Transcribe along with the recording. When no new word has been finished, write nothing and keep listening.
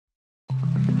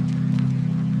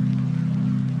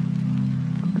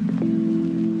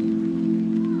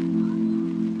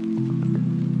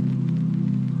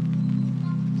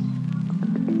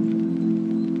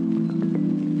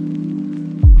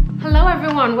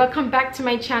everyone, welcome back to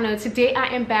my channel. Today I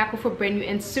am back with a brand new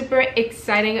and super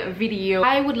exciting video.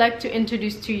 I would like to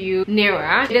introduce to you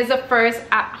NIRA. It is the first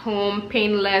at-home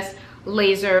painless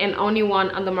laser and only one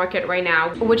on the market right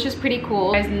now, which is pretty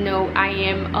cool. You guys know I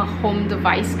am a home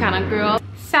device kind of girl.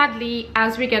 Sadly,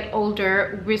 as we get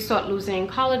older, we start losing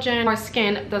collagen. Our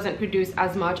skin doesn't produce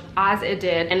as much as it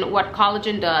did, and what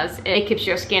collagen does, it keeps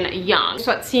your skin young.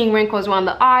 Start seeing wrinkles around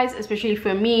the eyes, especially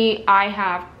for me. I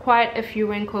have quite a few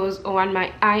wrinkles around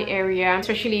my eye area,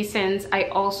 especially since I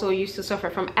also used to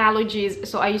suffer from allergies.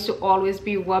 So I used to always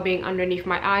be rubbing underneath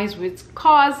my eyes, which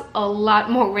caused a lot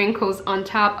more wrinkles on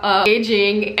top of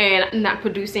aging and not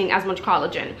producing as much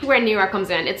collagen. Where NIRA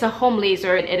comes in, it's a home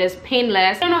laser. It is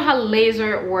painless. I don't know how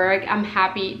laser work. I'm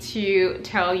happy to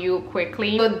tell you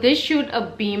quickly. So this shoot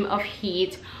a beam of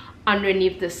heat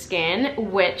underneath the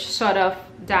skin, which sort of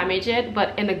damage it,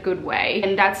 but in a good way,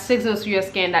 and that signals to your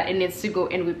skin that it needs to go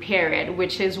and repair it,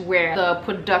 which is where the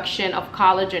production of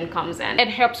collagen comes in. It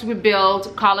helps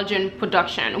rebuild collagen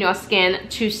production in your skin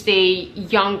to stay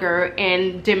younger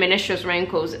and diminishes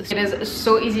wrinkles. It is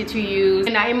so easy to use,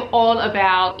 and I'm all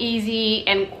about easy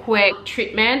and quick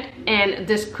treatment, and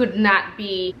this could not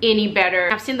be any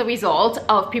better. I've seen the result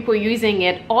of people using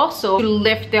it also to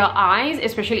lift their eyes,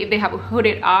 especially if they have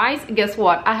hooded eyes. Guess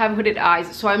what? I have hooded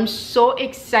eyes, so I'm so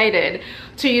excited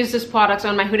to use this product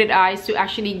on my hooded eyes to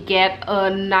actually get a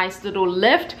nice little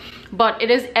lift. But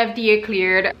it is FDA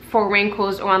cleared for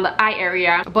wrinkles around the eye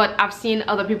area, but I've seen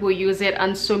other people use it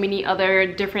on so many other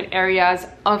different areas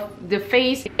of the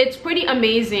face. It's pretty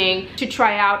amazing to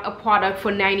try out a product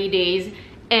for 90 days,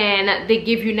 and they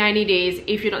give you 90 days.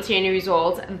 If you don't see any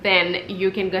results, then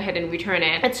you can go ahead and return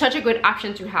it. It's such a good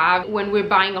option to have when we're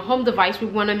buying a home device. We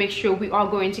want to make sure we are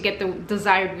going to get the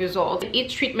desired result.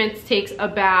 Each treatment takes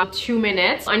about 2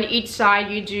 minutes. On each side,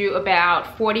 you do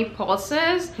about 40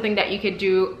 pulses, something that you could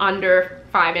do under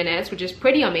 5 minutes, which is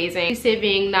pretty amazing.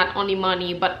 Saving not only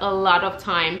money, but a lot of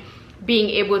time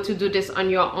being able to do this on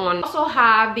your own. Also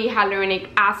have the hyaluronic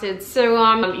acid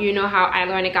serum. You know how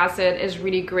hyaluronic acid is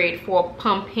really great for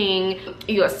pumping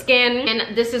your skin,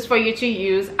 and this is for you to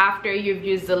use after you've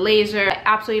used the laser. I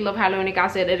absolutely love hyaluronic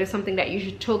acid. It is something that you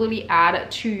should totally add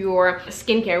to your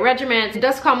skincare regimen. It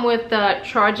does come with the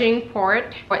charging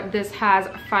port, but this has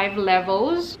 5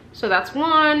 levels. So that's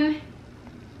 1,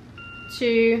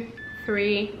 2,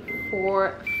 3,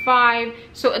 4, 5.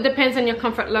 So it depends on your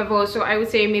comfort level. So I would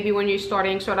say maybe when you're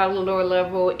starting, start at a lower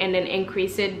level and then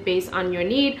increase it based on your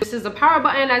need. This is the power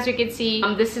button, as you can see.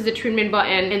 This is the treatment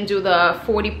button, and do the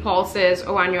 40 pulses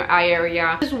around your eye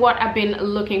area. This is what I've been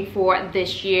looking for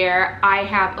this year. I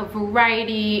have a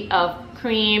variety of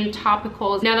cream,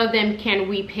 topicals. None of them can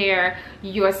repair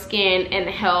your skin and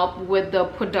help with the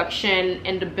production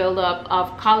and the buildup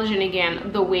of collagen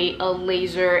again the way a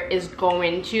laser is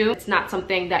going to. It's not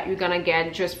something that you're gonna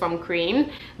get just from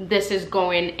cream. This is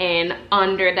going in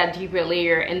under that deeper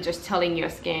layer and just telling your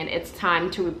skin it's time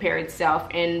to repair itself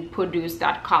and produce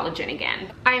that collagen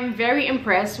again. I'm very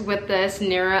impressed with this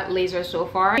NIRA laser so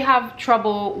far. If you have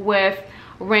trouble with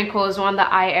wrinkles on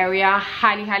the eye area,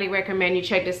 highly recommend you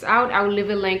check this out. I will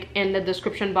leave a link in the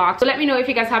description box. So let me know if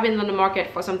you guys have been on the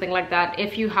market for something like that.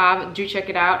 If you have, do check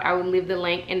it out. I will leave the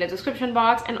link in the description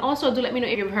box, and also do let me know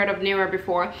if you've heard of NIRA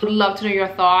before. Would love to know your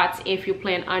thoughts if you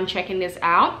plan on checking this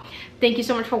out. Thank you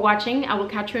so much for watching. I will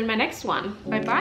catch you in my next one. Bye bye.